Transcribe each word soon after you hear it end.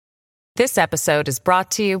This episode is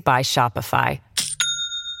brought to you by Shopify.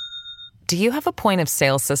 Do you have a point of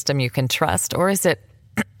sale system you can trust, or is it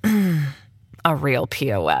a real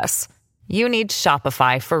POS? You need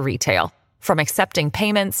Shopify for retail. From accepting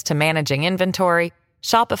payments to managing inventory,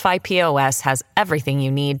 Shopify POS has everything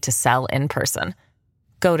you need to sell in person.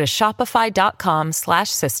 Go to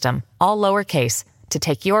shopify.com/system, all lowercase, to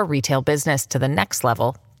take your retail business to the next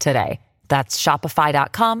level today. That's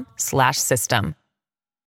shopify.com/system.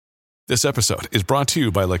 This episode is brought to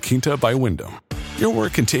you by La Quinta by Wyndham. Your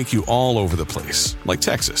work can take you all over the place, like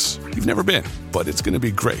Texas. You've never been, but it's going to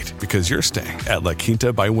be great because you're staying at La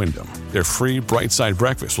Quinta by Wyndham. Their free Bright Side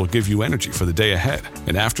breakfast will give you energy for the day ahead.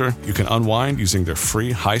 And after, you can unwind using their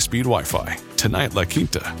free high-speed Wi-Fi. Tonight, La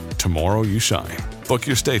Quinta. Tomorrow, you shine. Book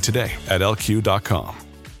your stay today at LQ.com.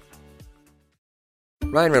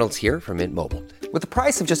 Ryan Reynolds here from Mint Mobile. With the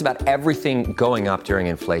price of just about everything going up during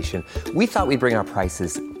inflation, we thought we'd bring our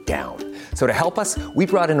prices down. So to help us, we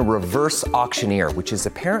brought in a reverse auctioneer, which is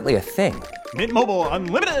apparently a thing. Mint Mobile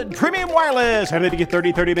Unlimited Premium Wireless. How to get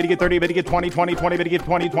 30, 30, bit to get 30, bit to get 20, 20, 20, bit to get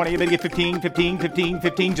 20, 20, bit to get 15, 15, 15,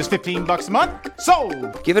 15, just $15 a month?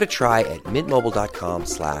 Sold! Give it a try at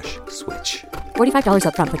mintmobile.com/switch. $45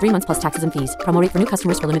 up front for 3 months plus taxes and fees. Promo rate for new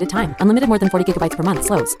customers for limited time. Unlimited more than 40 gigabytes per month.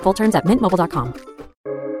 Slows full terms at mintmobile.com.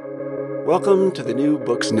 Welcome to the New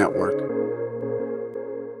Books Network.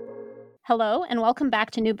 Hello, and welcome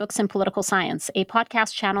back to New Books in Political Science, a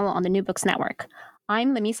podcast channel on the New Books Network.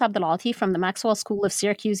 I'm Lamis Abdelalty from the Maxwell School of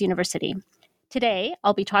Syracuse University. Today,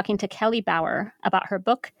 I'll be talking to Kelly Bauer about her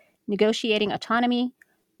book, Negotiating Autonomy,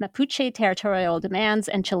 Mapuche Territorial Demands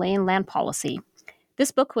and Chilean Land Policy.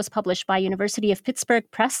 This book was published by University of Pittsburgh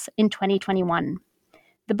Press in 2021.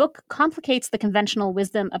 The book complicates the conventional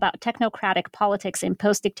wisdom about technocratic politics in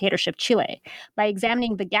post-dictatorship Chile by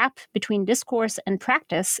examining the gap between discourse and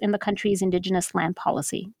practice in the country's indigenous land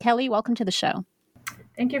policy. Kelly, welcome to the show.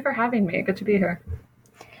 Thank you for having me. Good to be here.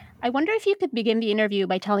 I wonder if you could begin the interview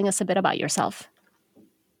by telling us a bit about yourself.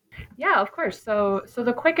 Yeah, of course. So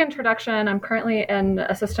the quick introduction, I'm currently an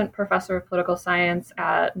assistant professor of political science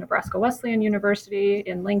at Nebraska Wesleyan University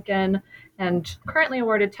in Lincoln and currently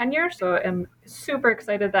awarded tenure. So I'm super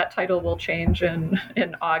excited that title will change in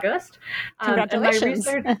August. Congratulations.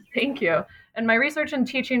 Thank you. And my research and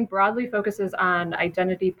teaching broadly focuses on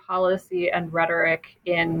identity policy and rhetoric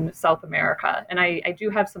in South America. And I do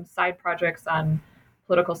have some side projects on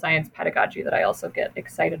political science pedagogy that I also get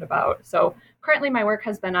excited about. So currently my work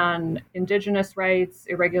has been on indigenous rights,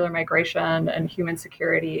 irregular migration, and human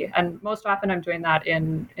security. And most often I'm doing that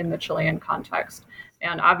in the Chilean context.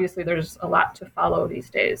 And obviously there's a lot to follow these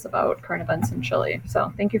days about current events in Chile.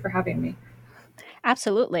 So thank you for having me.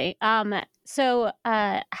 Absolutely. So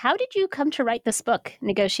how did you come to write this book,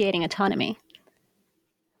 Negotiating Autonomy?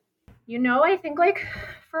 I think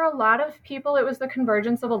for a lot of people, it was the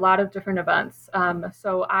convergence of a lot of different events.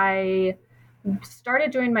 So I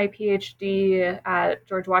started doing my PhD at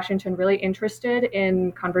George Washington, really interested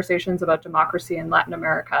in conversations about democracy in Latin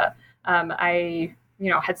America. I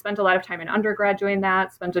had spent a lot of time in undergrad doing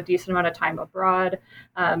that, spent a decent amount of time abroad.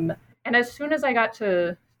 And as soon as I got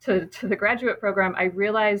to the graduate program, I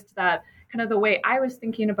realized that kind of the way I was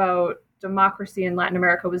thinking about democracy in Latin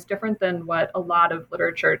America was different than what a lot of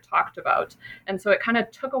literature talked about. And so it kind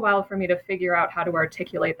of took a while for me to figure out how to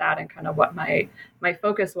articulate that and kind of what my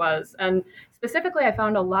focus was. And specifically, I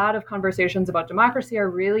found a lot of conversations about democracy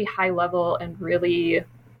are really high level and really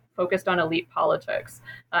focused on elite politics.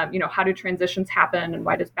 How do transitions happen and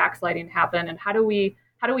why does backsliding happen? And how do we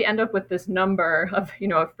end up with this number of,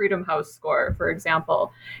 a Freedom House score, for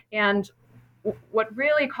example? And what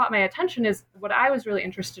really caught my attention is what I was really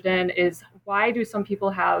interested in is why do some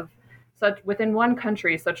people have within one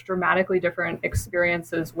country, such dramatically different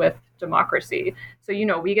experiences with democracy? So,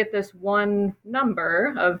 we get this one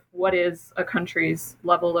number of what is a country's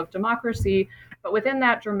level of democracy, but within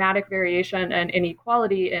that dramatic variation and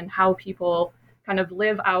inequality in how people kind of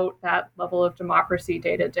live out that level of democracy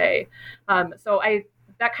day to day.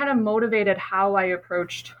 That kind of motivated how I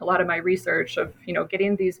approached a lot of my research of,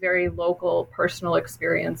 getting these very local personal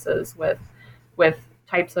experiences with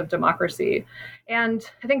types of democracy. And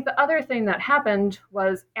I think the other thing that happened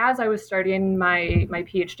was as I was starting my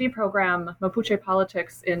PhD program, Mapuche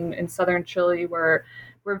politics in southern Chile were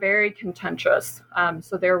very contentious.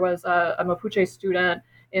 So there was a Mapuche student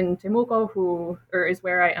in Temuco is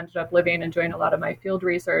where I ended up living and doing a lot of my field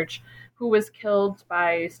research, who was killed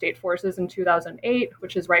by state forces in 2008,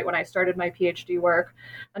 which is right when I started my PhD work.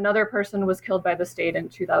 Another person was killed by the state in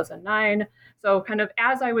 2009. So kind of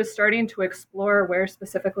as I was starting to explore where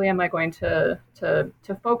specifically am I going to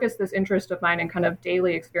focus this interest of mine in kind of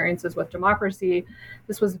daily experiences with democracy,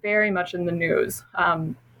 this was very much in the news.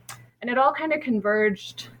 And it all kind of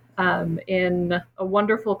converged in a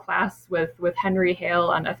wonderful class with Henry Hale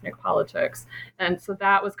on ethnic politics. And so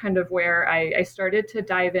that was kind of where I started to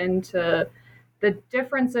dive into the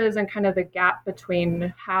differences and kind of the gap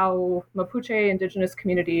between how Mapuche indigenous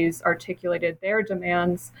communities articulated their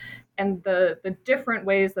demands and the different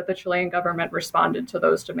ways that the Chilean government responded to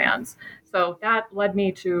those demands. So that led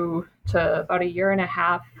me to about a year and a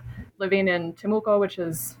half living in Temuco, which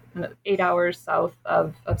is 8 hours south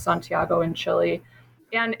of Santiago in Chile.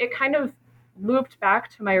 And it kind of looped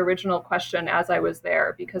back to my original question as I was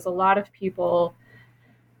there, because a lot of people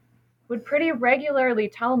would pretty regularly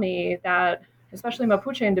tell me that, especially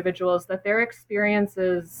Mapuche individuals, that their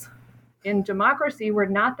experiences in democracy were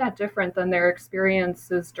not that different than their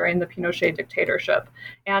experiences during the Pinochet dictatorship.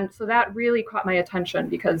 And so that really caught my attention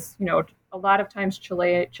because, a lot of times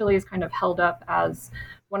Chile is kind of held up as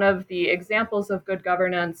one of the examples of good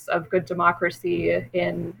governance, of good democracy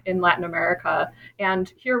in Latin America.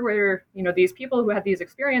 And here were, these people who had these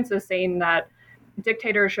experiences saying that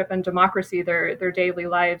dictatorship and democracy, their daily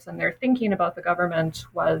lives and their thinking about the government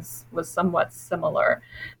was somewhat similar.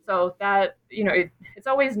 So that, it's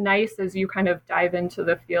always nice as you kind of dive into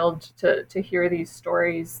the field to hear these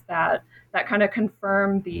stories that kind of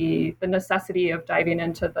confirm the necessity of diving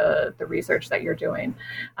into the research that you're doing.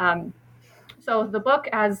 So the book,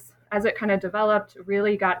 as it kind of developed,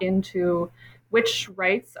 really got into which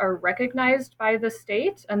rights are recognized by the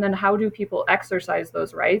state, and then how do people exercise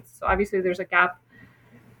those rights. So obviously there's a gap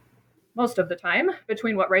most of the time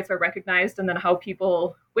between what rights are recognized and then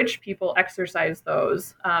which people exercise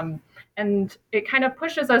those. And it kind of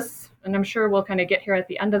pushes us, and I'm sure we'll kind of get here at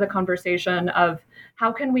the end of the conversation, of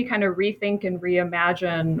how can we kind of rethink and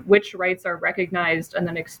reimagine which rights are recognized and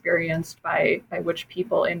then experienced by which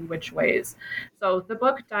people in which ways. So the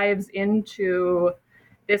book dives into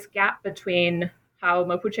this gap between how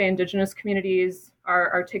Mapuche indigenous communities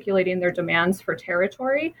are articulating their demands for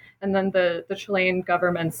territory and then the Chilean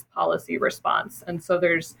government's policy response. And so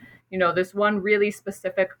there's, this one really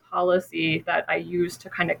specific policy that I use to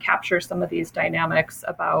kind of capture some of these dynamics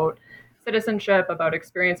about citizenship, about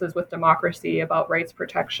experiences with democracy, about rights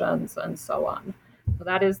protections, and so on. So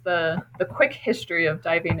that is the quick history of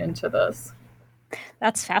diving into this.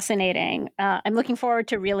 That's fascinating. I'm looking forward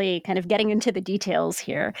to really kind of getting into the details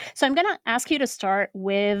here. So I'm going to ask you to start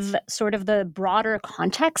with sort of the broader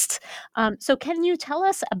context. So can you tell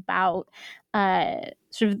us about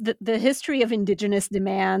sort of the history of indigenous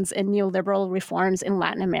demands and neoliberal reforms in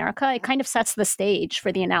Latin America? It kind of sets the stage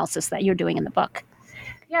for the analysis that you're doing in the book.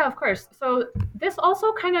 Yeah, of course. So this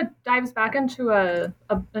also kind of dives back into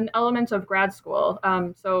an element of grad school.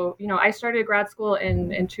 I started grad school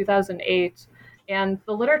in 2008. And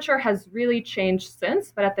the literature has really changed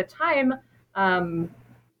since. But at the time,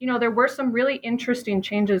 there were some really interesting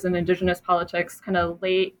changes in indigenous politics, kind of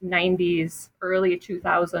late 90s, early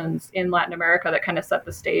 2000s in Latin America that kind of set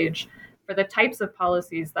the stage for the types of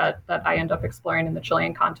policies that I end up exploring in the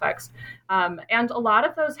Chilean context. And a lot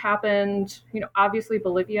of those happened, obviously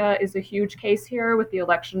Bolivia is a huge case here with the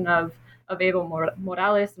election of Evo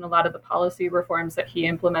Morales and a lot of the policy reforms that he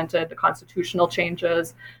implemented, the constitutional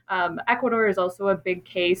changes. Ecuador is also a big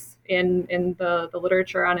case in the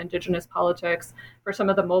literature on indigenous politics for some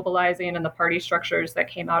of the mobilizing and the party structures that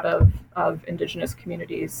came out of indigenous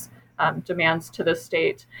communities' demands to the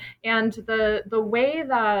state. And the way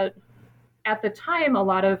that at the time, a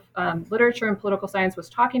lot of literature and political science was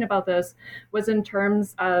talking about this was in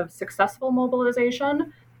terms of successful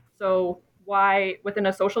mobilization. So why, within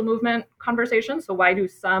a social movement conversation, so why do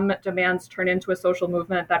some demands turn into a social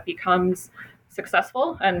movement that becomes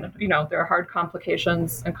successful? And, there are hard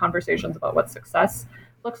complications and conversations about what success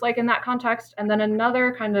looks like in that context. And then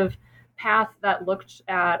another kind of path that looked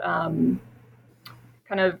at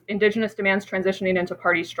kind of indigenous demands transitioning into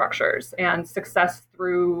party structures and success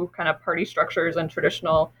through kind of party structures and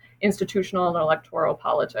traditional institutional and electoral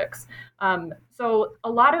politics. So a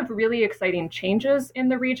lot of really exciting changes in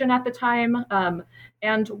the region at the time.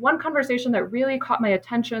 And one conversation that really caught my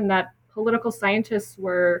attention that political scientists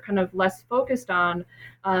were kind of less focused on,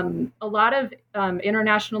 a lot of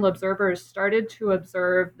international observers started to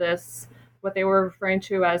observe this, what they were referring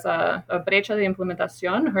to as a brecha de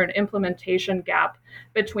implementación, or an implementation gap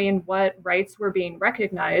between what rights were being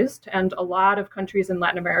recognized. And a lot of countries in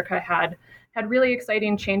Latin America had really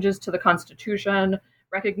exciting changes to the constitution,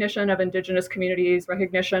 recognition of indigenous communities,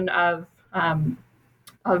 recognition of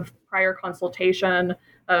prior consultation,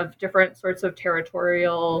 of different sorts of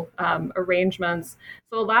territorial arrangements.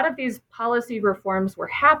 So a lot of these policy reforms were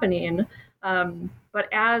happening, but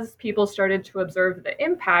as people started to observe the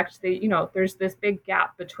impact, there's this big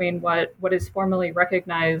gap between what is formally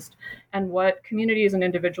recognized and what communities and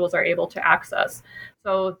individuals are able to access.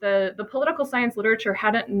 So the political science literature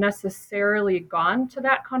hadn't necessarily gone to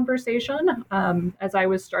that conversation as I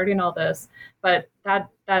was starting all this, but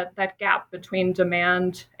that gap between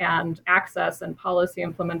demand and access and policy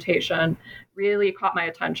implementation really caught my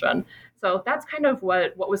attention. So that's kind of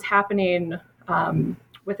what was happening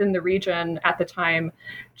within the region at the time.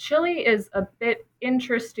 Chile is a bit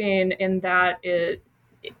interesting in that it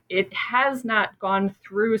has not gone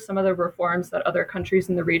through some of the reforms that other countries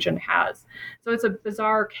in the region has. So it's a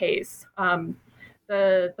bizarre case.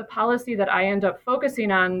 The policy that I end up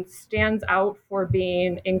focusing on stands out for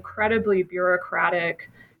being incredibly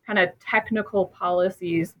bureaucratic, kind of technical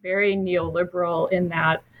policies, very neoliberal in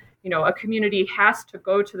that, a community has to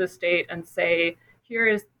go to the state and say, here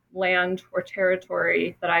is land or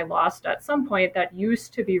territory that I lost at some point that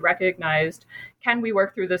used to be recognized. Can we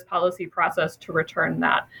work through this policy process to return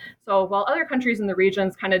that? So while other countries in the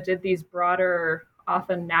regions kind of did these broader,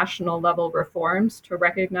 often national level reforms to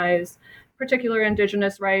recognize particular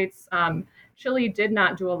indigenous rights, Chile did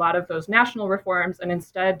not do a lot of those national reforms and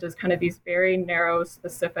instead does kind of these very narrow,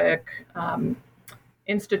 specific,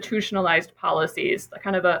 institutionalized policies,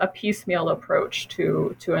 kind of a piecemeal approach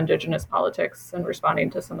to indigenous politics and responding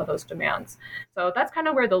to some of those demands. So that's kind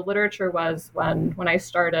of where the literature was when I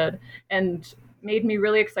started, and made me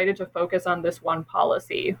really excited to focus on this one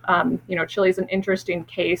policy. Chile's an interesting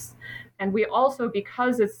case. And we also,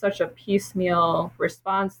 because it's such a piecemeal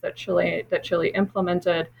response that Chile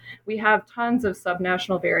implemented, we have tons of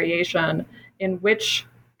subnational variation in which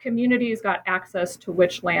communities got access to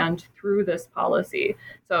which land through this policy.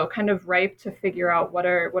 So kind of ripe to figure out what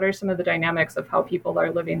are some of the dynamics of how people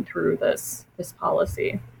are living through this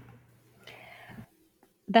policy.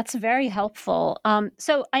 That's very helpful.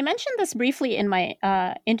 So I mentioned this briefly in my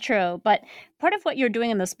intro, but part of what you're doing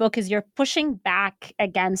in this book is you're pushing back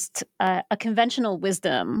against a conventional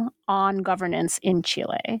wisdom on governance in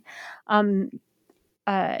Chile.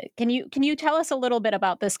 Can you tell us a little bit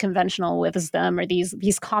about this conventional wisdom or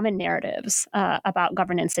these common narratives about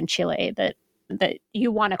governance in Chile that you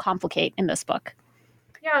want to complicate in this book?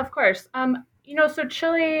 Yeah, of course. So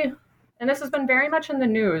Chile, and this has been very much in the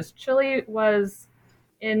news, Chile was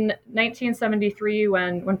in 1973,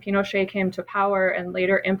 when Pinochet came to power and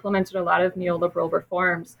later implemented a lot of neoliberal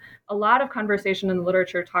reforms, a lot of conversation in the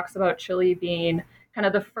literature talks about Chile being kind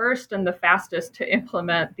of the first and the fastest to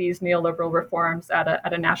implement these neoliberal reforms at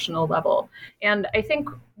a national level. And I think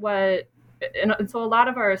so a lot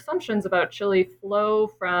of our assumptions about Chile flow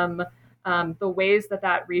from the ways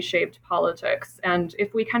that reshaped politics. And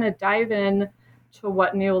if we kind of dive in to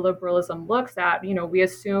what neoliberalism looks at, we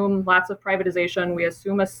assume lots of privatization, we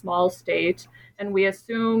assume a small state, and we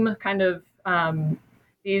assume kind of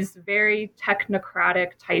these very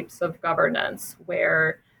technocratic types of governance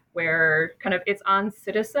where kind of it's on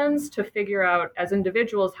citizens to figure out as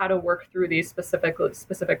individuals how to work through these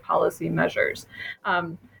specific policy measures.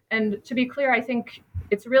 And to be clear, I think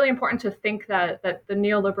it's really important to think that the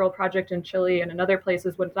neoliberal project in Chile and in other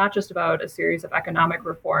places was not just about a series of economic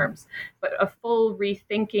reforms, but a full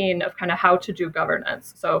rethinking of kind of how to do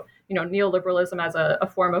governance. So, neoliberalism as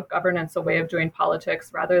a form of governance, a way of doing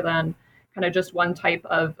politics, rather than kind of just one type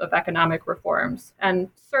of economic reforms. And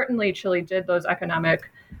certainly Chile did those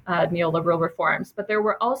economic neoliberal reforms, but there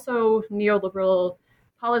were also neoliberal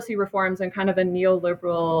policy reforms and kind of a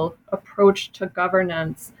neoliberal approach to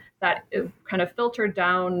governance that kind of filtered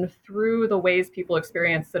down through the ways people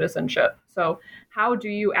experience citizenship. So how do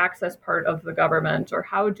you access part of the government, or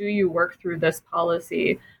how do you work through this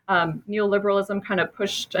policy? Neoliberalism kind of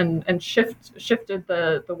pushed and shifted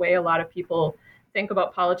the way a lot of people think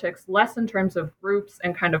about politics, less in terms of groups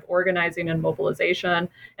and kind of organizing and mobilization,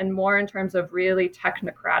 and more in terms of really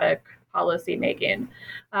technocratic policy making.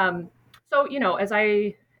 So, as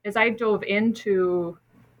I dove into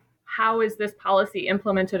how is this policy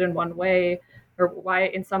implemented in one way, or why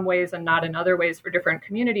in some ways and not in other ways for different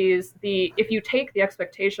communities, if you take the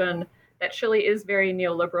expectation that Chile is very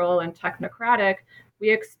neoliberal and technocratic, we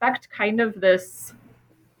expect kind of this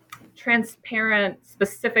transparent,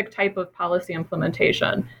 specific type of policy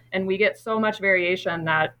implementation. And we get so much variation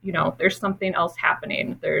that, there's something else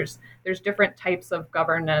happening. There's different types of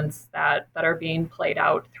governance that are being played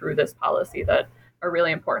out through this policy that are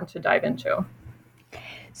really important to dive into.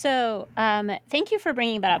 So thank you for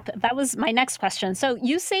bringing that up. That was my next question. So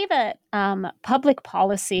you say that public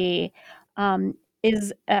policy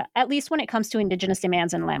is, at least when it comes to Indigenous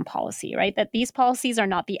demands and land policy, right? That these policies are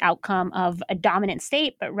not the outcome of a dominant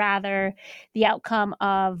state, but rather the outcome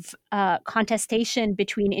of contestation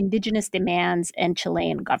between Indigenous demands and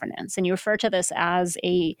Chilean governance. And you refer to this as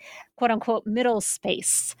a quote unquote middle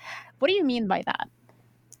space. What do you mean by that?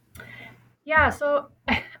 Yeah, so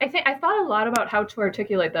I think I thought a lot about how to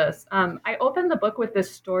articulate this. I opened the book with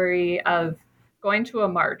this story of going to a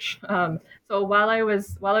march. So while I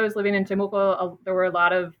was living in Temuco, there were a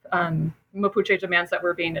lot of Mapuche demands that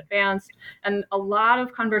were being advanced, and a lot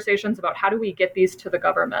of conversations about how do we get these to the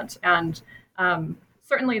government. And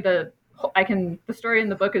certainly the story in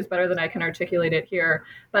the book is better than I can articulate it here.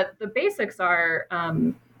 But the basics are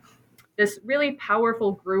this really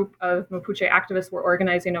powerful group of Mapuche activists were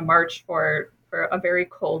organizing a march for a very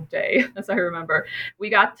cold day, as I remember. We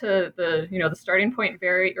got to the starting point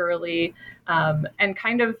very early and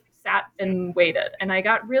kind of sat and waited. And I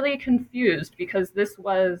got really confused because this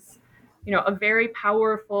was, a very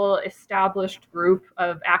powerful, established group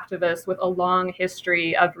of activists with a long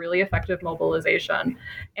history of really effective mobilization.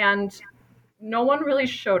 And no one really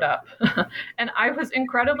showed up. And I was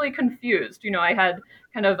incredibly confused. I had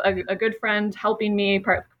kind of a good friend helping me,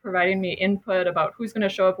 providing me input about who's going to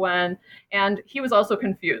show up when. And he was also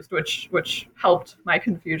confused, which helped my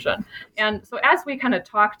confusion. And so as we kind of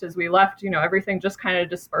talked, as we left, everything just kind of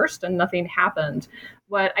dispersed and nothing happened.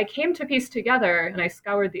 What I came to piece together, and I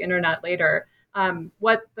scoured the internet later,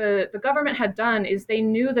 what the government had done is they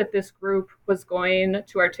knew that this group was going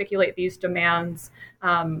to articulate these demands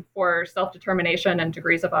for self-determination and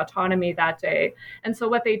degrees of autonomy that day. And so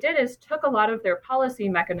what they did is took a lot of their policy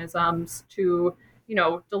mechanisms to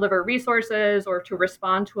deliver resources or to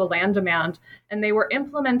respond to a land demand, and they were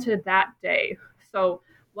implemented that day. So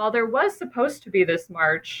while there was supposed to be this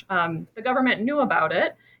march, the government knew about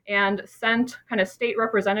it and sent kind of state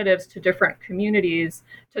representatives to different communities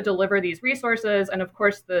to deliver these resources. And of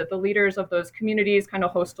course, the leaders of those communities kind of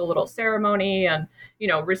host a little ceremony and,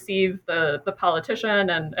 receive the politician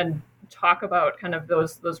and talk about kind of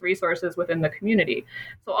those resources within the community.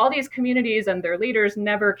 So all these communities and their leaders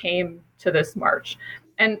never came to this march.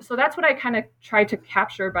 And so that's what I kind of tried to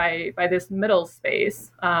capture by this middle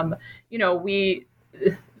space.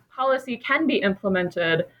 Policy can be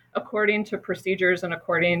implemented according to procedures and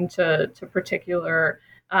according to particular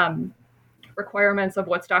requirements of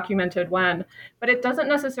what's documented when, but it doesn't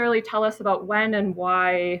necessarily tell us about when and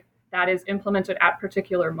why that is implemented at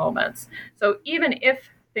particular moments. So even if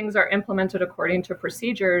things are implemented according to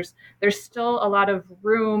procedures, there's still a lot of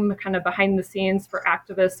room kind of behind the scenes for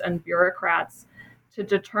activists and bureaucrats to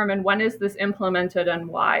determine when is this implemented and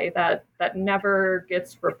why. That never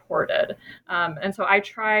gets reported. And so I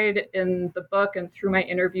tried in the book and through my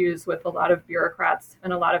interviews with a lot of bureaucrats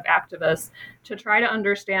and a lot of activists to try to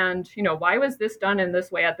understand, why was this done in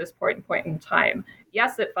this way at this point in time?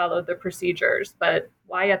 Yes, it followed the procedures, but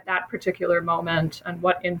why at that particular moment and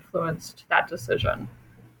what influenced that decision?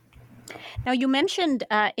 Now, you mentioned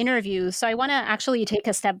interviews, so I want to actually take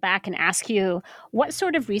a step back and ask you, what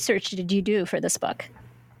sort of research did you do for this book?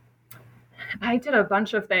 I did a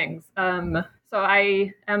bunch of things. So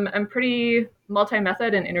I am pretty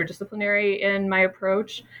multi-method and interdisciplinary in my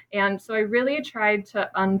approach. And so I really tried to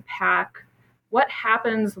unpack what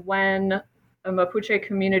happens when a Mapuche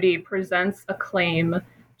community presents a claim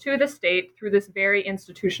to the state through this very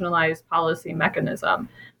institutionalized policy mechanism.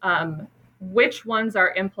 Which ones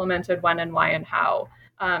are implemented when and why and how.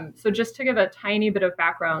 So just to give a tiny bit of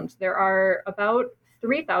background, there are about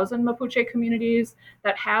 3,000 Mapuche communities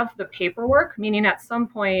that have the paperwork, meaning at some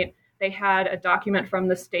point they had a document from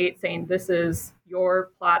the state saying this is your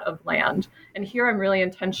plot of land. And here I'm really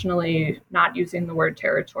intentionally not using the word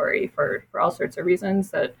territory for all sorts of reasons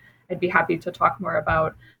that I'd be happy to talk more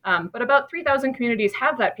about. But about 3,000 communities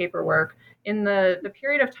have that paperwork. In the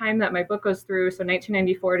period of time that my book goes through, so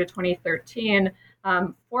 1994 to 2013,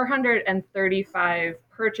 435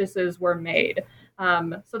 purchases were made.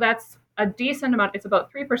 So that's a decent amount. It's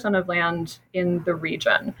about 3% of land in the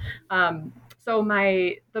region. So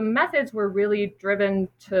the methods were really driven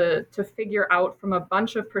to figure out from a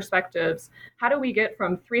bunch of perspectives, how do we get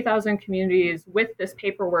from 3,000 communities with this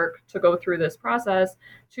paperwork to go through this process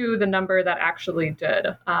to the number that actually did.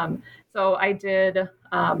 So I did,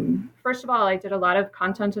 first of all, I did a lot of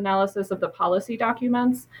content analysis of the policy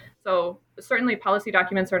documents. So certainly policy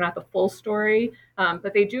documents are not the full story,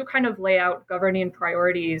 but they do kind of lay out governing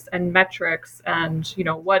priorities and metrics and,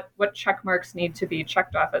 what check marks need to be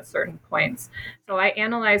checked off at certain points. So I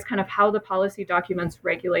analyzed kind of how the policy documents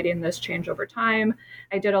regulating this change over time.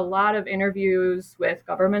 I did a lot of interviews with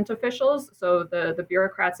government officials, so the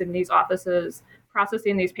bureaucrats in these offices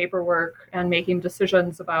processing these paperwork and making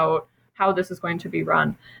decisions about how this is going to be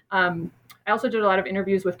run. I also did a lot of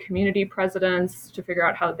interviews with community presidents to figure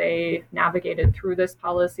out how they navigated through this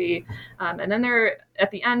policy. And then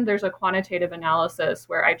at the end, there's a quantitative analysis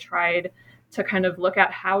where I tried to kind of look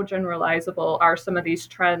at how generalizable are some of these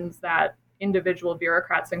trends that individual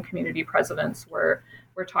bureaucrats and community presidents were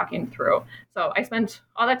talking through. So I spent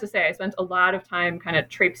a lot of time kind of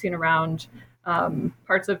traipsing around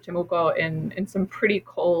parts of Temuco in some pretty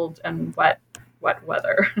cold and wet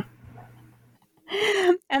weather.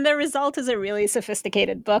 And the result is a really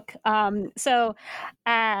sophisticated book. I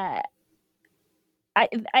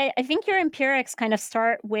think your empirics kind of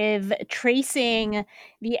start with tracing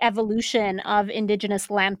the evolution of indigenous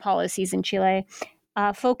land policies in Chile,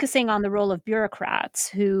 focusing on the role of bureaucrats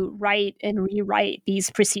who write and rewrite these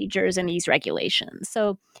procedures and these regulations.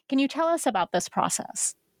 So can you tell us about this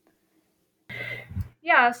process?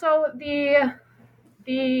 Yeah, so the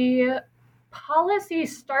policy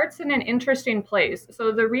starts in an interesting place.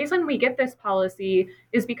 So the reason we get this policy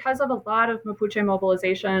is because of a lot of Mapuche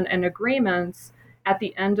mobilization and agreements at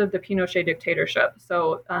the end of the Pinochet dictatorship.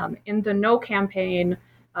 So in the No campaign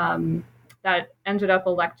that ended up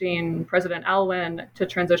electing President Aylwin to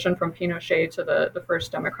transition from Pinochet to the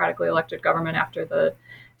first democratically elected government after the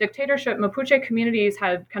dictatorship, Mapuche communities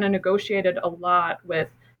had kind of negotiated a lot with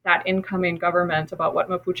that incoming government about what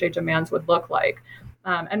Mapuche demands would look like.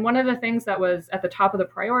 And one of the things that was at the top of the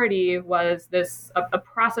priority was a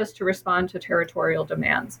process to respond to territorial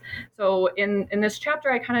demands. So in this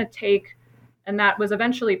chapter, I kind of take, and that was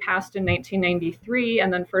eventually passed in 1993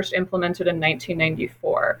 and then first implemented in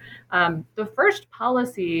 1994. The first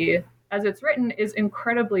policy, as it's written, is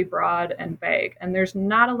incredibly broad and vague, and there's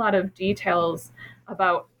not a lot of details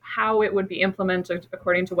about how it would be implemented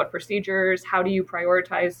according to what procedures, how do you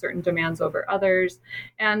prioritize certain demands over others.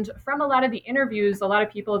 And from a lot of the interviews, a lot of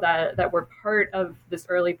people that were part of this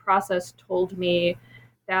early process told me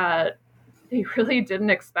that they really didn't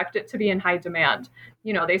expect it to be in high demand.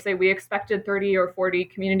 They say we expected 30 or 40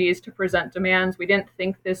 communities to present demands. We didn't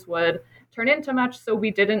think this would turn into much, so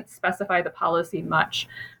we didn't specify the policy much.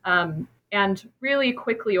 And really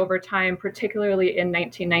quickly over time, particularly in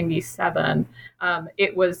 1997,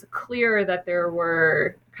 it was clear that there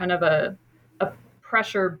were kind of a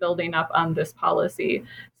pressure building up on this policy.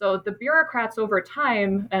 So the bureaucrats over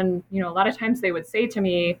time, and a lot of times they would say to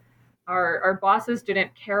me, our bosses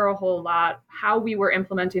didn't care a whole lot how we were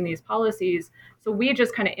implementing these policies. So we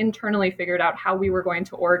just kind of internally figured out how we were going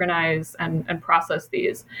to organize and process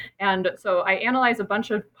these. And so I analyzed a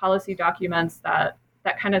bunch of policy documents that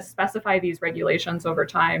kind of specify these regulations over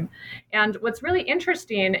time. And what's really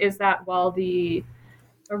interesting is that while the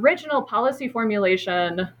original policy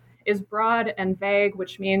formulation is broad and vague,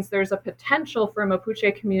 which means there's a potential for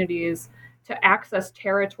Mapuche communities to access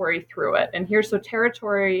territory through it. And here, so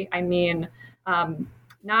territory, I mean,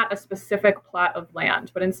 not a specific plot of land,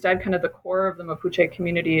 but instead kind of the core of the Mapuche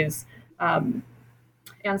community's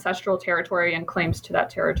ancestral territory and claims to that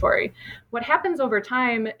territory. What happens over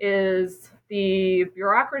time is the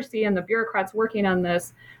bureaucracy and the bureaucrats working on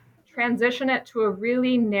this transition it to a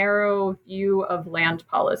really narrow view of land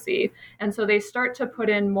policy. And so they start to put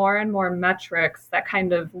in more and more metrics that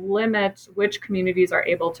kind of limit which communities are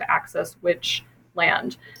able to access which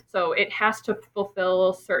land. So it has to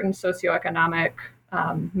fulfill certain socioeconomic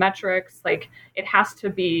metrics, like it has to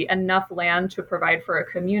be enough land to provide for a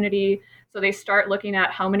community. So they start looking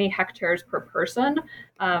at how many hectares per person.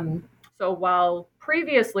 So while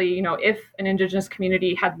previously, if an indigenous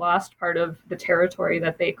community had lost part of the territory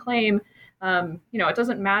that they claim, it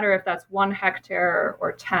doesn't matter if that's 1 hectare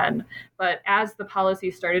or 10. But as the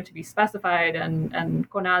policy started to be specified and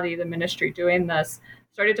CONADI, the ministry doing this,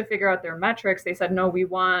 started to figure out their metrics, they said, no, we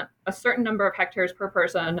want a certain number of hectares per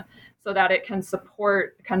person so that it can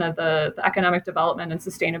support kind of the economic development and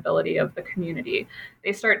sustainability of the community.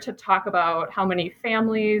 They start to talk about how many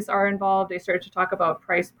families are involved. They start to talk about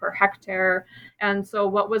price per hectare. And so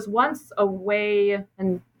what was once a way,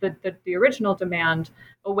 and the original demand,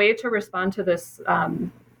 a way to respond to this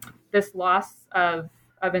this loss of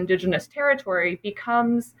indigenous territory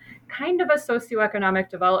becomes kind of a socioeconomic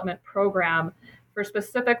development program for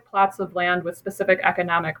specific plots of land with specific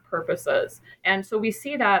economic purposes. And so we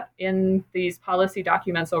see that in these policy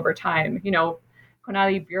documents over time.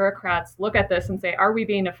 CONADI bureaucrats look at this and say, are we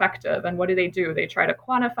being effective? And what do? They try to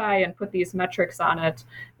quantify and put these metrics on it,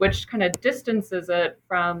 which kind of distances it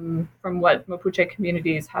from what Mapuche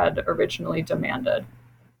communities had originally demanded.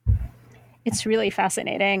 It's really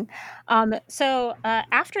fascinating. So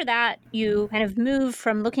after that, you kind of move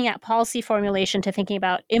from looking at policy formulation to thinking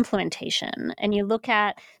about implementation. And you look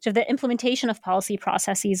at sort of the implementation of policy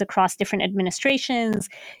processes across different administrations.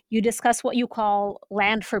 You discuss what you call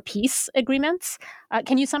land for peace agreements.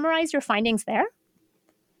 Can you summarize your findings there?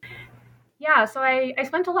 Yeah, so I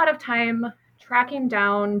spent a lot of time tracking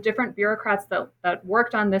down different bureaucrats that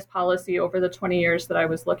worked on this policy over the 20 years that I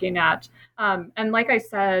was looking at. And like I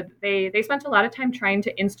said, they spent a lot of time trying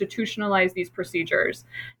to institutionalize these procedures.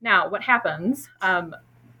 Now, what happens?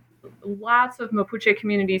 Lots of Mapuche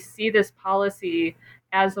communities see this policy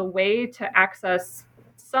as a way to access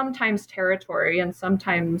sometimes territory and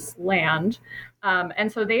sometimes land. And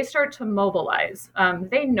so they start to mobilize.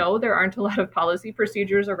 They know there aren't a lot of policy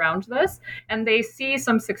procedures around this, and they see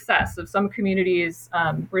some success of some communities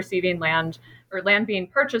receiving land or land being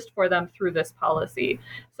purchased for them through this policy.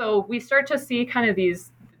 So we start to see kind of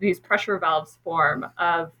these pressure valves form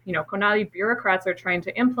of, CONADI bureaucrats are trying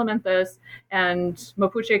to implement this, and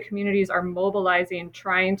Mapuche communities are mobilizing,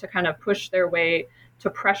 trying to kind of push their way to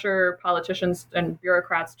pressure politicians and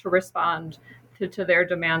bureaucrats to respond to their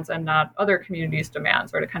demands and not other communities'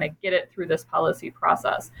 demands, or to kind of get it through this policy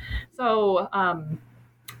process. So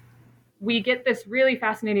we get this really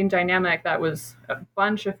fascinating dynamic that was a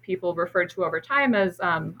bunch of people referred to over time as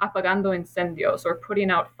apagando incendios, or putting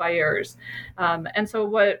out fires. And so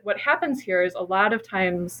what happens here is a lot of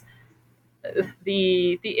times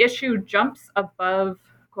the issue jumps above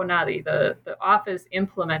CONADI, the office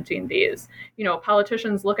implementing these.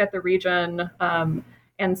 Politicians look at the region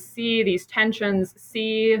and see these tensions,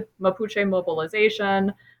 see Mapuche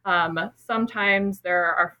mobilization. Sometimes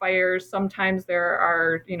there are fires, sometimes there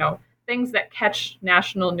are, things that catch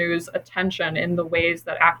national news attention in the ways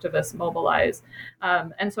that activists mobilize.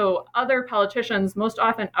 And so other politicians, most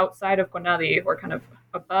often outside of CONADI or kind of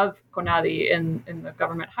above CONADI in the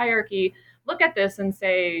government hierarchy, look at this and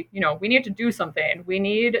say, we need to do something. We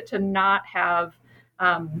need to not have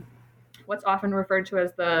what's often referred to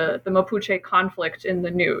as the Mapuche conflict in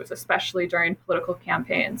the news, especially during political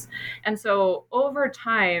campaigns. And so over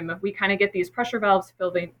time, we kind of get these pressure valves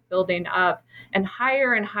building up, and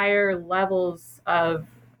higher levels of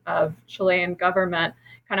Chilean government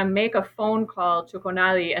kind of make a phone call to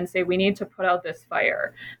CONADI and say, we need to put out this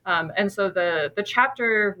fire. And so the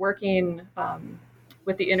chapter working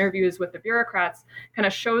with the interviews with the bureaucrats kind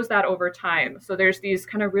of shows that over time. So there's these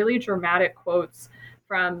kind of really dramatic quotes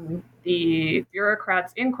from the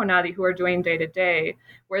bureaucrats in CONADI who are doing day-to-day,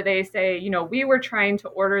 where they say, we were trying to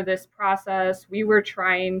order this process, we were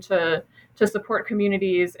trying to support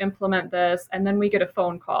communities, implement this, and then we get a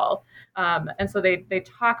phone call. And so they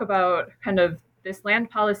talk about kind of this land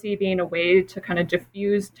policy being a way to kind of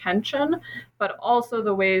diffuse tension, but also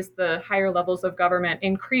the ways the higher levels of government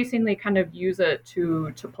increasingly kind of use it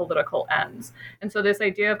to political ends. And so this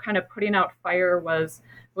idea of kind of putting out fire was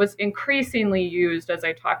increasingly used, as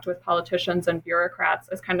I talked with politicians and bureaucrats,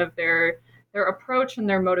 as kind of their approach and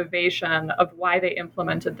their motivation of why they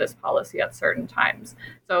implemented this policy at certain times.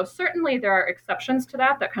 So certainly there are exceptions to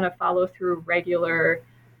that kind of follow through regular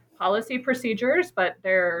policy procedures, but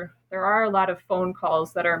there are a lot of phone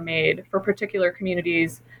calls that are made for particular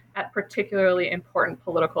communities at particularly important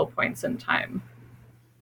political points in time.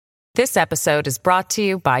 This episode is brought to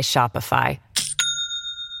you by Shopify.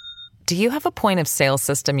 Do you have a point of sale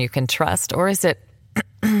system you can trust, or is it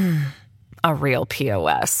a real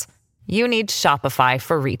POS? You need Shopify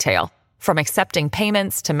for retail. From accepting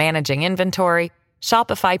payments to managing inventory,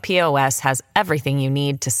 Shopify POS has everything you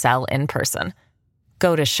need to sell in person.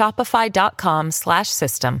 Go to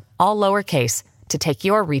shopify.com/system, all lowercase, to take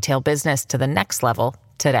your retail business to the next level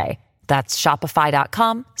today. That's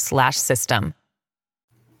shopify.com/system.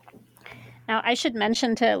 Now, I should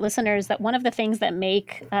mention to listeners that one of the things that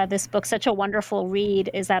make this book such a wonderful read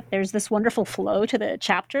is that there's this wonderful flow to the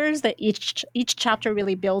chapters, that each chapter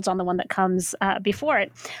really builds on the one that comes before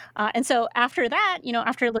it. And so after that,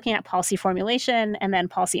 after looking at policy formulation and then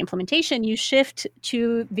policy implementation, you shift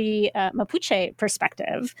to the Mapuche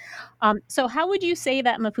perspective. So how would you say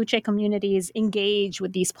that Mapuche communities engage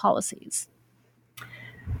with these policies?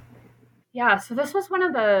 Yeah, so this was one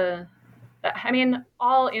of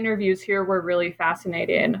all interviews here were really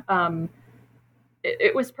fascinating.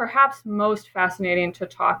 It was perhaps most fascinating to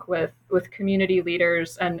talk with community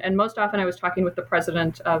leaders, and most often I was talking with the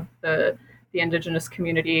president of the indigenous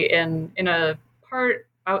community in a part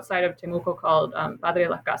outside of Temuco called Padre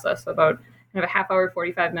Las Casas, about kind of a half hour,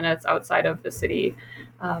 45 minutes outside of the city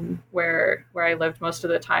where I lived most of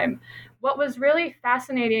the time. What was really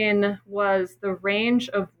fascinating was the range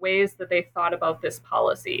of ways that they thought about this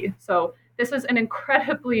policy. So this is an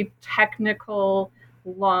incredibly technical,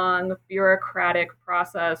 long, bureaucratic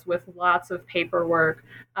process with lots of paperwork.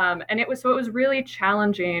 And it was really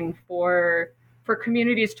challenging for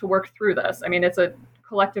communities to work through this. I mean, it's a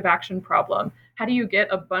collective action problem. How do you get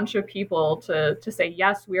a bunch of people to say,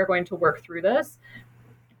 yes, we are going to work through this,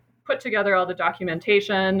 put together all the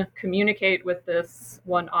documentation, communicate with this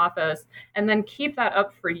one office, and then keep that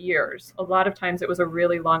up for years? A lot of times it was a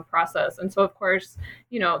really long process. And so, of course,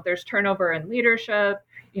 there's turnover in leadership.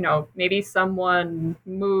 Maybe someone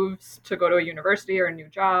moves to go to a university or a new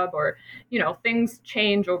job, or, things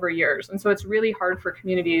change over years. And so it's really hard for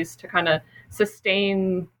communities to kind of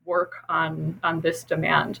sustain work on this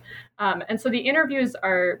demand. And so the interviews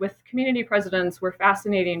with community presidents were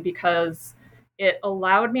fascinating because it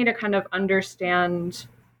allowed me to kind of understand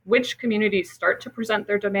which communities start to present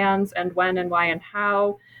their demands and when and why and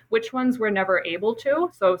how, which ones were never able to.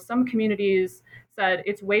 So some communities said,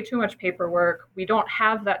 it's way too much paperwork. We don't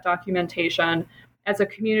have that documentation. As a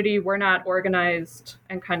community, we're not organized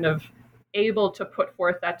and kind of able to put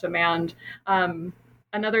forth that demand.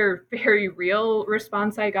 Another very real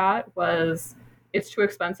response I got was, it's too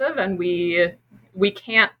expensive and we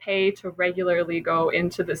can't pay to regularly go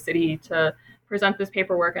into the city to present this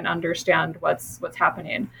paperwork and understand what's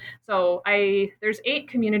happening. So there's 8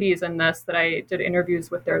 communities in this that I did interviews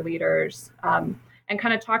with their leaders and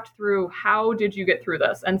kind of talked through, how did you get through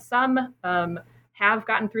this? And some have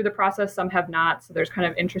gotten through the process, some have not. So there's kind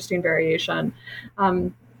of interesting variation.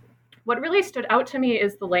 What really stood out to me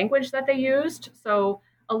is the language that they used. So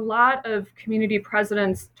a lot of community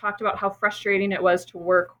presidents talked about how frustrating it was to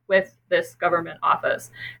work with this government office.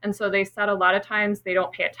 And so they said a lot of times they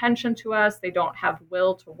don't pay attention to us, they don't have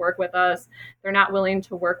will to work with us, they're not willing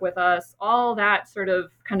to work with us, all that sort of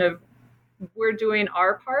kind of, we're doing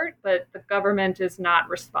our part, but the government is not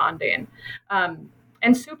responding.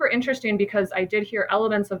 And super interesting because I did hear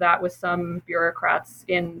elements of that with some bureaucrats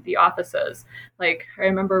in the offices. Like, I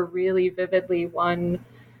remember really vividly one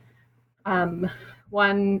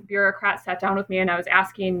bureaucrat sat down with me and I was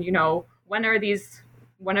asking, when are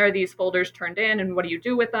these folders turned in and what do you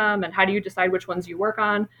do with them and how do you decide which ones you work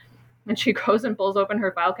on? And she goes and pulls open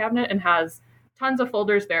her file cabinet and has tons of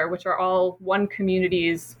folders there, which are all one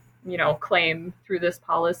community's claim through this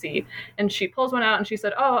policy. And she pulls one out and she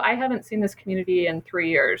said, oh, I haven't seen this community in 3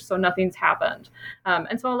 years, so nothing's happened.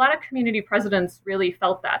 And so a lot of community presidents really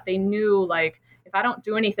felt that. They knew, like, if I don't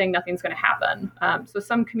do anything, nothing's going to happen. So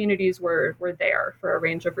some communities were there for a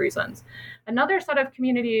range of reasons. Another set of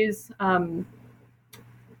communities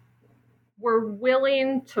were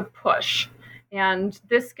willing to push. And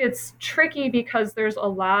this gets tricky because there's a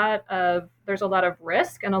lot of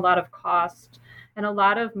risk and a lot of cost and a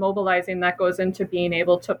lot of mobilizing that goes into being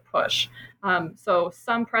able to push. So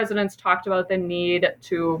some presidents talked about the need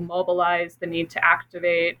to mobilize, the need to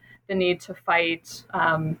activate, the need to fight.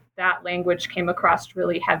 That language came across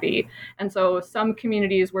really heavy. And so some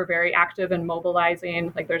communities were very active in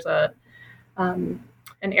mobilizing. Like, there's an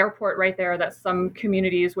airport right there that some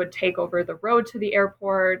communities would take over the road to the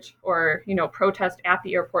airport, or protest at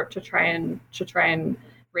the airport to try and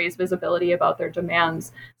raise visibility about their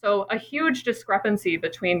demands. So a huge discrepancy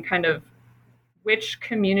between kind of which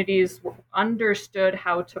communities understood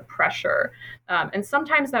how to pressure. And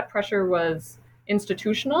sometimes that pressure was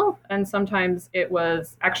institutional, and sometimes it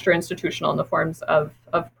was extra institutional in the forms of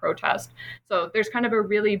protest. So there's kind of a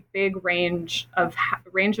really big range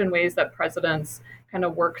in ways that presidents kind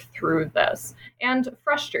of work through this. And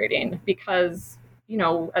frustrating because,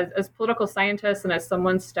 as political scientists and as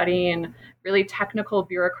someone studying really technical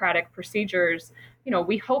bureaucratic procedures,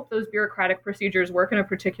 we hope those bureaucratic procedures work in a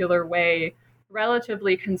particular way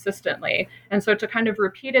relatively consistently. And so to kind of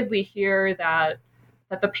repeatedly hear that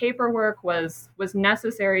the paperwork was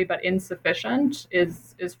necessary but insufficient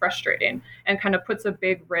is frustrating, and kind of puts a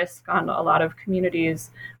big risk on a lot of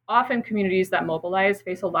communities. Often communities that mobilize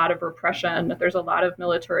face a lot of repression. There's a lot of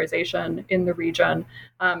militarization in the region.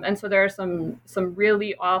 And so there are some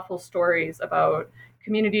really awful stories about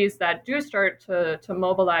communities that do start to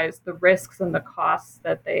mobilize, the risks and the costs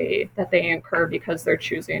that they incur because they're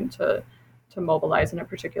choosing to mobilize in a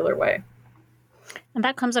particular way. And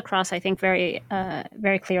that comes across, I think, very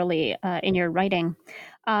clearly in your writing.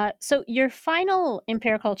 So your final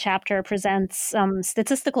empirical chapter presents some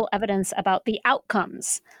statistical evidence about the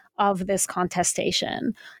outcomes of this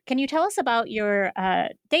contestation. Can you tell us about your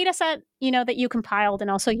data set, that you compiled,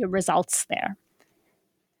 and also your results there?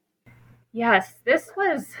 Yes, this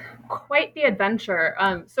was quite the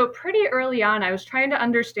adventure. So pretty early on, I was trying to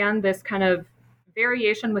understand this kind of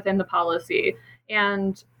variation within the policy.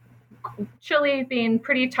 And Chile, being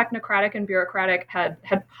pretty technocratic and bureaucratic, had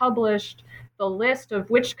published the list of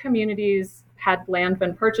which communities had land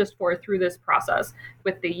been purchased for through this process,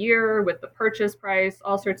 with the year, with the purchase price,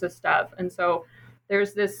 all sorts of stuff. And so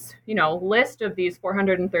there's this, list of these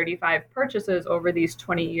 435 purchases over these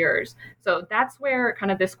 20 years. So that's where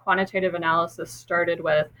kind of this quantitative analysis started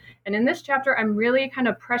with. And in this chapter, I'm really kind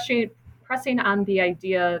of pressing on the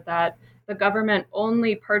idea that the government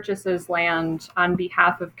only purchases land on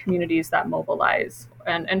behalf of communities that mobilize,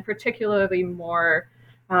 and particularly more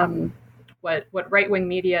what right-wing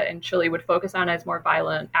media in Chile would focus on as more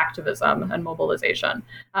violent activism and mobilization.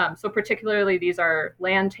 So particularly these are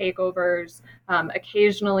land takeovers.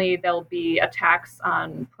 Occasionally there'll be attacks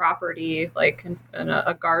on property, like in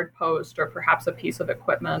a guard post or perhaps a piece of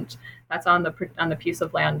equipment that's on the piece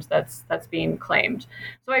of land that's being claimed.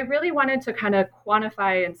 So I really wanted to kind of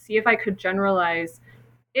quantify and see if I could generalize,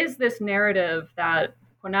 is this narrative that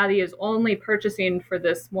CONADI is only purchasing for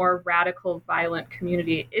this more radical, violent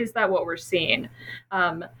community, is that what we're seeing?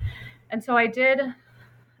 And so I did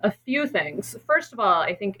a few things. First of all,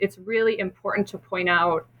 I think it's really important to point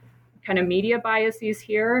out kind of media biases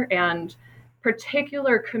here, and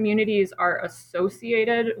particular communities are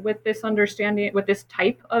associated with this understanding, with this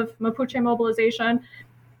type of Mapuche mobilization,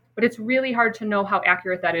 but it's really hard to know how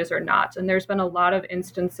accurate that is or not. And there's been a lot of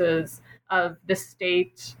instances of the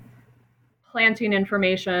state planting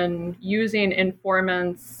information, using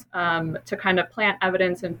informants to kind of plant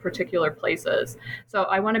evidence in particular places. So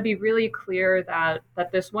I want to be really clear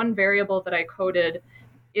that this one variable that I coded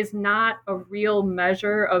is not a real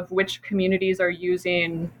measure of which communities are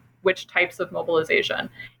using which types of mobilization.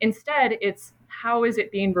 Instead, it's how is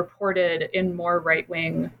it being reported in more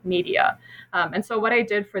right-wing media. And so what I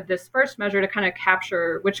did for this first measure to kind of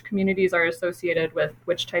capture which communities are associated with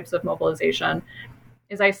which types of mobilization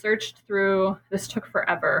is I searched through, this took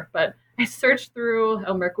forever, but I searched through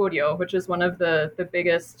El Mercurio, which is one of the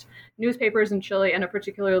biggest newspapers in Chile and a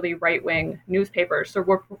particularly right-wing newspaper. So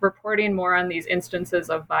we're reporting more on these instances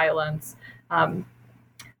of violence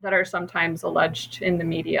that are sometimes alleged in the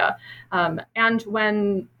media.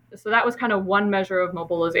 So that was kind of one measure of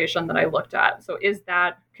mobilization that I looked at. So is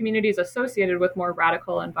that communities associated with more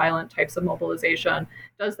radical and violent types of mobilization,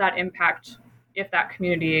 does that impact if that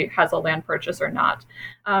community has a land purchase or not?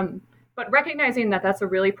 But recognizing that that's a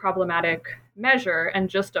really problematic measure and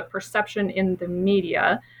just a perception in the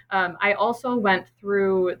media, I also went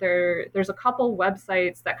through, there's a couple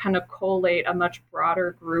websites that kind of collate a much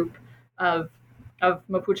broader group of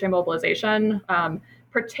Mapuche mobilization,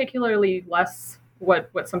 particularly less,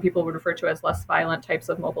 what some people would refer to as less violent types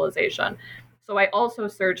of mobilization. So I also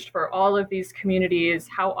searched for all of these communities,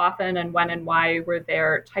 how often and when and why were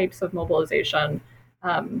there types of mobilization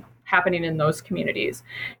happening in those communities.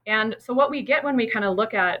 And so what we get when we kind of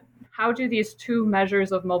look at how do these two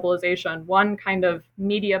measures of mobilization, one kind of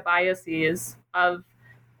media biases of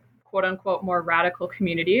quote unquote more radical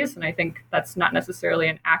communities, and I think that's not necessarily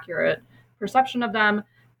an accurate perception of them,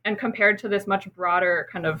 and compared to this much broader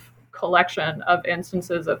kind of collection of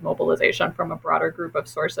instances of mobilization from a broader group of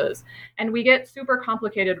sources. And we get super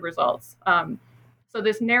complicated results. So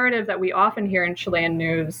this narrative that we often hear in Chilean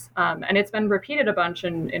news, and it's been repeated a bunch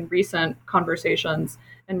in recent conversations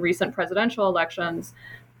and recent presidential elections,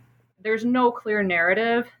 there's no clear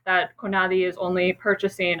narrative that CONADI is only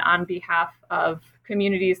purchasing on behalf of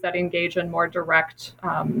communities that engage in more direct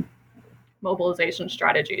mobilization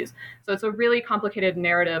strategies. So it's a really complicated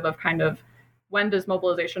narrative of kind of when does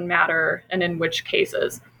mobilization matter and in which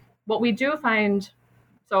cases. What we do find,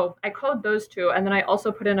 so I code those two, and then I also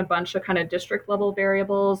put in a bunch of kind of district level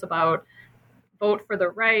variables about vote for the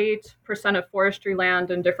right, percent of forestry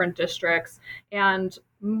land in different districts. And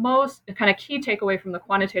most kind of key takeaway from the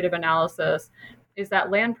quantitative analysis is that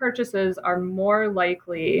land purchases are more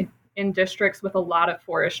likely in districts with a lot of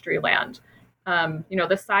forestry land.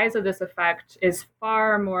 The size of this effect is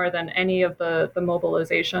far more than any of the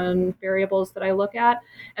mobilization variables that I look at.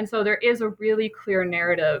 And so there is a really clear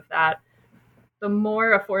narrative that the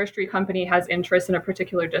more a forestry company has interest in a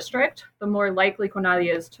particular district, the more likely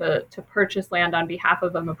CONADI is to purchase land on behalf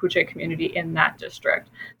of a Mapuche community in that district.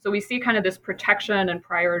 So we see kind of this protection and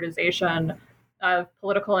prioritization of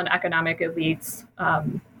political and economic elites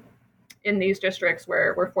in these districts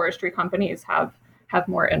where forestry companies have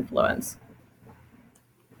more influence.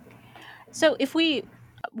 So if we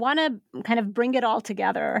want to kind of bring it all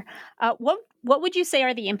together, what what would you say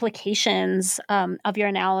are the implications of your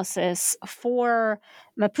analysis for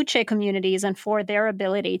Mapuche communities and for their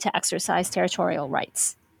ability to exercise territorial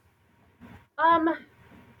rights?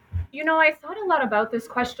 I thought a lot about this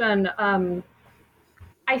question.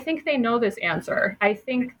 I think they know this answer. I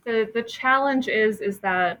think the challenge is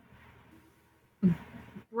that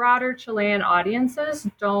broader Chilean audiences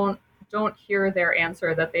don't hear their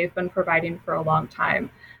answer that they've been providing for a long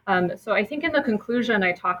time. So I think in the conclusion,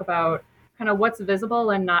 I talk about kind of what's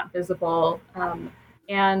visible and not visible,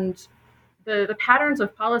 and the patterns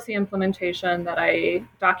of policy implementation that I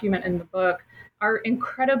document in the book are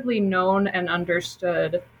incredibly known and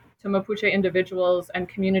understood to Mapuche individuals and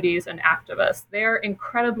communities and activists. They're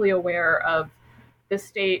incredibly aware of the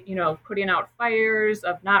state, putting out fires,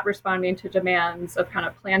 of not responding to demands, of kind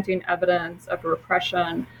of planting evidence of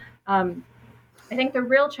repression. I think the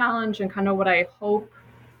real challenge and kind of what I hope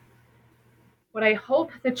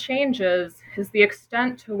the change is the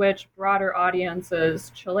extent to which broader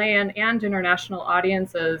audiences, Chilean and international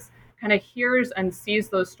audiences, kind of hears and sees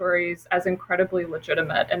those stories as incredibly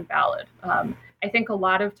legitimate and valid. I think a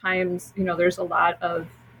lot of times, there's a lot of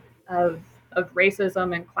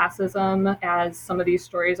racism and classism as some of these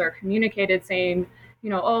stories are communicated, saying,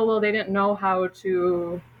 oh, well, they didn't know how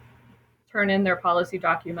to turn in their policy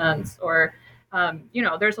documents, or,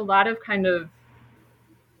 there's a lot of kind of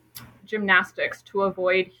gymnastics to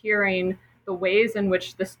avoid hearing the ways in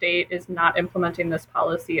which the state is not implementing this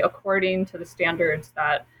policy according to the standards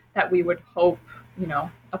that we would hope,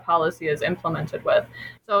 a policy is implemented with.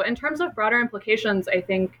 So in terms of broader implications, I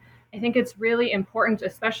think it's really important,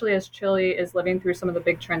 especially as Chile is living through some of the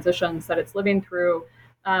big transitions that it's living through,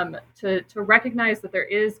 to recognize that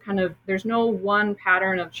there's no one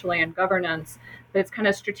pattern of Chilean governance that's kind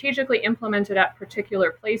of strategically implemented at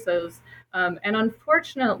particular places. And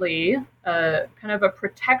unfortunately, kind of a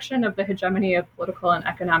protection of the hegemony of political and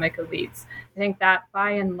economic elites. I think that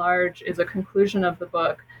by and large is a conclusion of the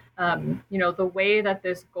book. The way that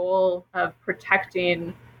this goal of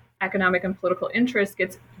protecting economic and political interests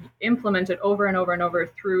gets implemented over and over and over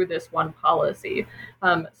through this one policy.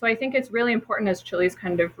 So I think it's really important as Chile's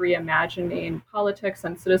kind of reimagining politics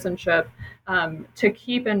and citizenship to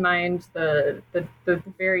keep in mind the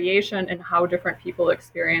variation in how different people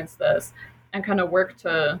experience this and kind of work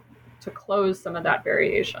to close some of that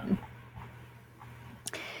variation.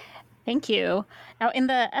 Thank you. Now, in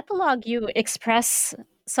the epilogue, you express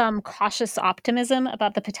some cautious optimism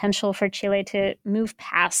about the potential for Chile to move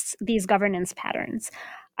past these governance patterns.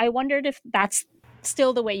 I wondered if that's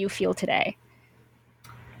still the way you feel today.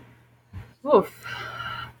 Oof,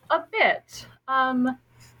 a bit. So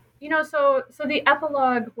the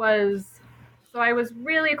epilogue was, so I was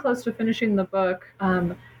really close to finishing the book.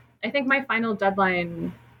 I think my final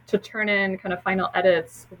deadline to turn in kind of final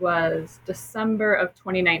edits was December of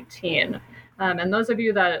 2019. And those of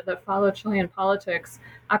you that follow Chilean politics,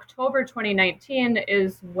 October 2019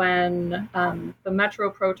 is when the Metro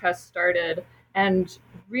protests started and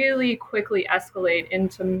really quickly escalate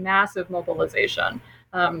into massive mobilization.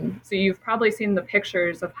 So you've probably seen the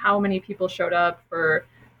pictures of how many people showed up for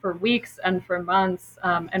weeks and for months.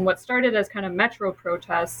 And what started as kind of Metro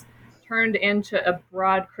protests turned into a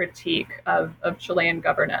broad critique of Chilean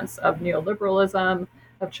governance, of neoliberalism,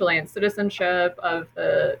 of Chilean citizenship, of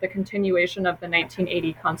the continuation of the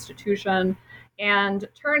 1980 Constitution, and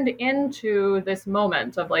turned into this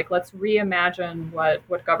moment of like, let's reimagine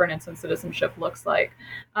what governance and citizenship looks like.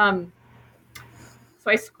 So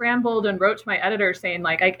I scrambled and wrote to my editor saying,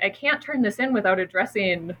 like, I can't turn this in without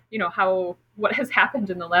addressing, what has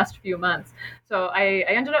happened in the last few months. So I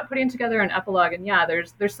ended up putting together an epilogue, and yeah,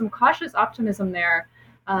 there's some cautious optimism there.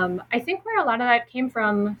 I think where a lot of that came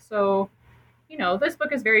from, so this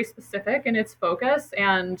book is very specific in its focus,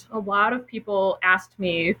 and a lot of people asked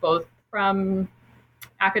me, both from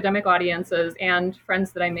academic audiences and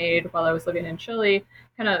friends that I made while I was living in Chile,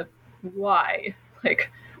 kind of why?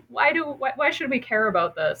 Like, why should we care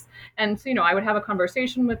about this? And so, I would have a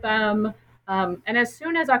conversation with them. And as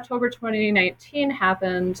soon as October 2019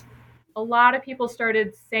 happened, a lot of people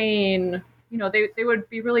started saying, they would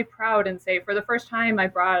be really proud and say, for the first time, I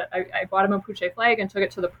bought a Mapuche flag and took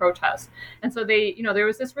it to the protest. And so there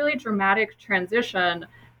was this really dramatic transition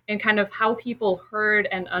in kind of how people heard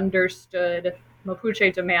and understood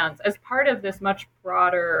Mapuche demands as part of this much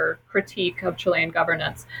broader critique of Chilean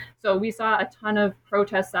governance. So we saw a ton of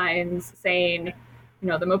protest signs saying,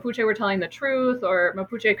 the Mapuche were telling the truth, or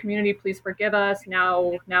Mapuche community, please forgive us.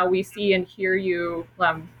 Now we see and hear you.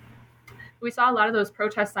 We saw a lot of those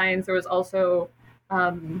protest signs. There was also a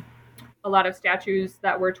lot of statues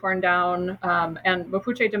that were torn down, and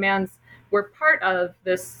Mapuche demands we're part of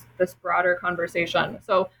this broader conversation.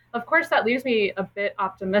 So of course that leaves me a bit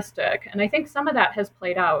optimistic, and I think some of that has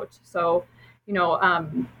played out. So,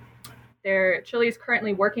 Chile is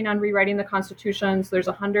currently working on rewriting the Constitution. So there's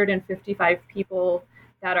 155 people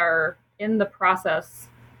that are in the process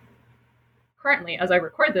currently, as I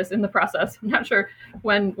record this, in the process. I'm not sure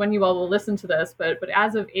when you all will listen to this, but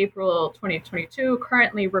as of April 2022,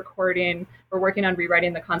 currently working on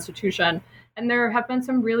rewriting the Constitution. And there have been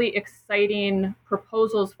some really exciting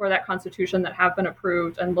proposals for that Constitution that have been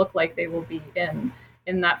approved and look like they will be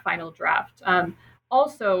in that final draft.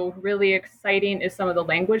 Also, really exciting is some of the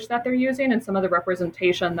language that they're using and some of the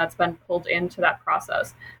representation that's been pulled into that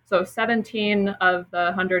process. So 17 of the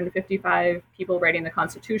 155 people writing the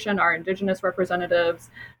Constitution are Indigenous representatives.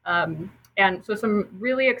 And so some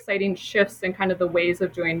really exciting shifts in kind of the ways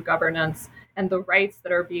of doing governance and the rights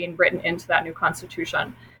that are being written into that new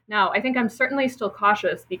Constitution. Now, I think I'm certainly still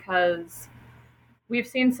cautious because we've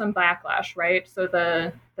seen some backlash, right? So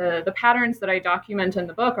the patterns that I document in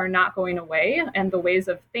the book are not going away, and the ways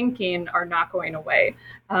of thinking are not going away.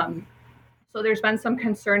 So there's been some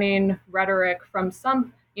concerning rhetoric from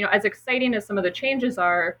some, as exciting as some of the changes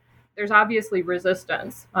are, there's obviously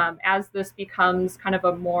resistance. As this becomes kind of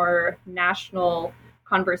a more national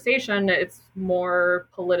conversation, it's more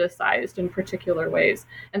politicized in particular ways.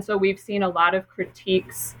 And so we've seen a lot of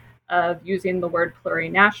critiques of using the word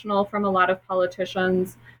plurinational from a lot of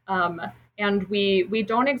politicians. And we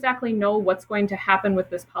don't exactly know what's going to happen with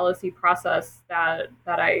this policy process that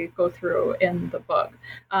I go through in the book.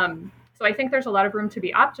 So I think there's a lot of room to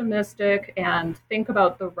be optimistic and think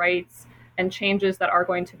about the rights and changes that are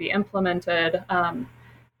going to be implemented.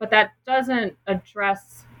 But that doesn't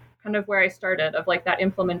address kind of where I started of like that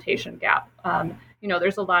implementation gap.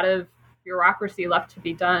 There's a lot of bureaucracy left to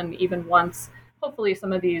be done even once hopefully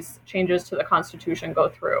some of these changes to the Constitution go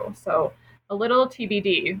through. So a little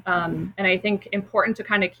TBD. And I think important to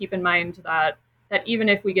kind of keep in mind that even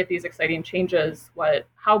if we get these exciting changes,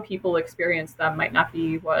 how people experience them might not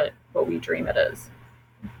be what we dream it is.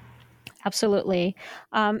 Absolutely.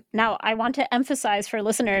 Now, I want to emphasize for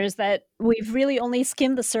listeners that we've really only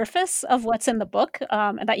skimmed the surface of what's in the book,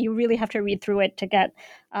 and that you really have to read through it to get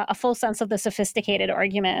a full sense of the sophisticated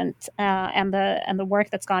argument and the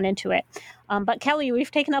work that's gone into it. But Kelly,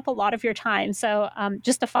 we've taken up a lot of your time. So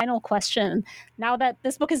just a final question. Now that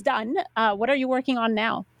this book is done, what are you working on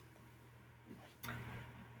now?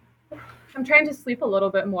 I'm trying to sleep a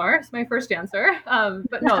little bit more. It's my first answer.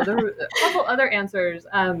 But no, there are a couple other answers.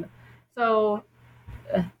 So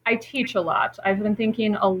I teach a lot. I've been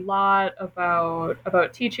thinking a lot about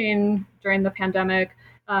teaching during the pandemic,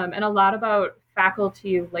 and a lot about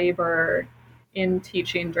faculty labor in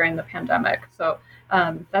teaching during the pandemic. So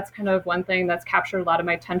that's kind of one thing that's captured a lot of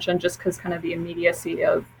my attention just because kind of the immediacy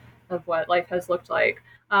of what life has looked like.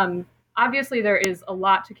 Obviously, there is a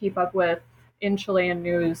lot to keep up with in Chilean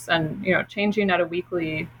news and, changing at a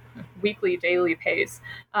weekly, daily pace.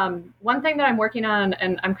 One thing that I'm working on,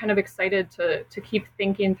 and I'm kind of excited to keep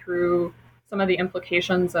thinking through some of the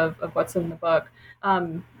implications of what's in the book.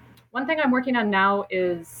 One thing I'm working on now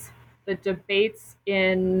is the debates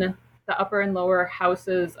in the upper and lower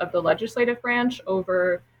houses of the legislative branch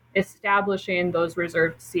over establishing those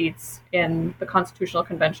reserved seats in the Constitutional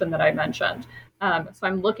Convention that I mentioned. So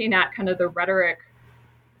I'm looking at kind of the rhetoric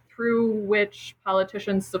through which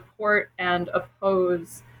politicians support and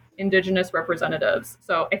oppose Indigenous representatives.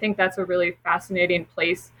 So I think that's a really fascinating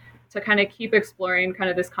place to kind of keep exploring kind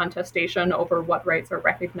of this contestation over what rights are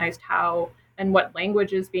recognized how and what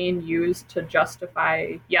language is being used to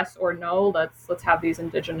justify yes or no, let's have these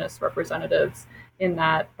Indigenous representatives in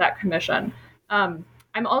that commission.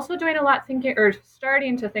 I'm also doing a lot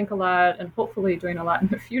starting to think a lot, and hopefully doing a lot in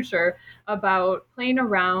the future, about playing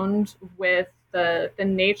around with the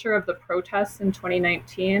nature of the protests in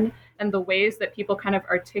 2019 and the ways that people kind of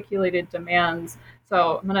articulated demands.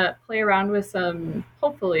 So I'm going to play around with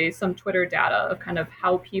hopefully some Twitter data of kind of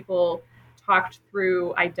how people talked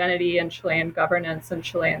through identity and Chilean governance and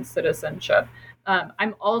Chilean citizenship.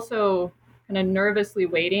 I'm also kind of nervously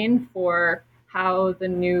waiting for how the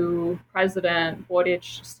new president, Boric,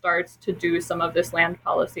 starts to do some of this land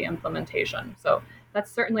policy implementation. So that's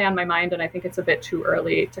certainly on my mind, and I think it's a bit too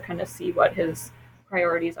early to kind of see what his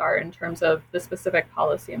priorities are in terms of the specific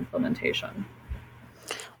policy implementation.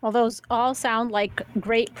 Well, those all sound like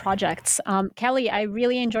great projects. Kelly, I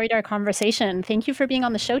really enjoyed our conversation. Thank you for being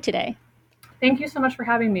on the show today. Thank you so much for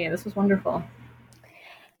having me. This was wonderful.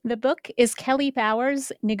 The book is Kelly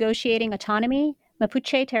Bauer's Negotiating Autonomy,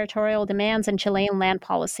 Mapuche Territorial Demands and Chilean Land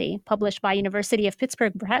Policy, published by University of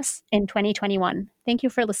Pittsburgh Press in 2021. Thank you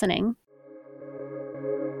for listening.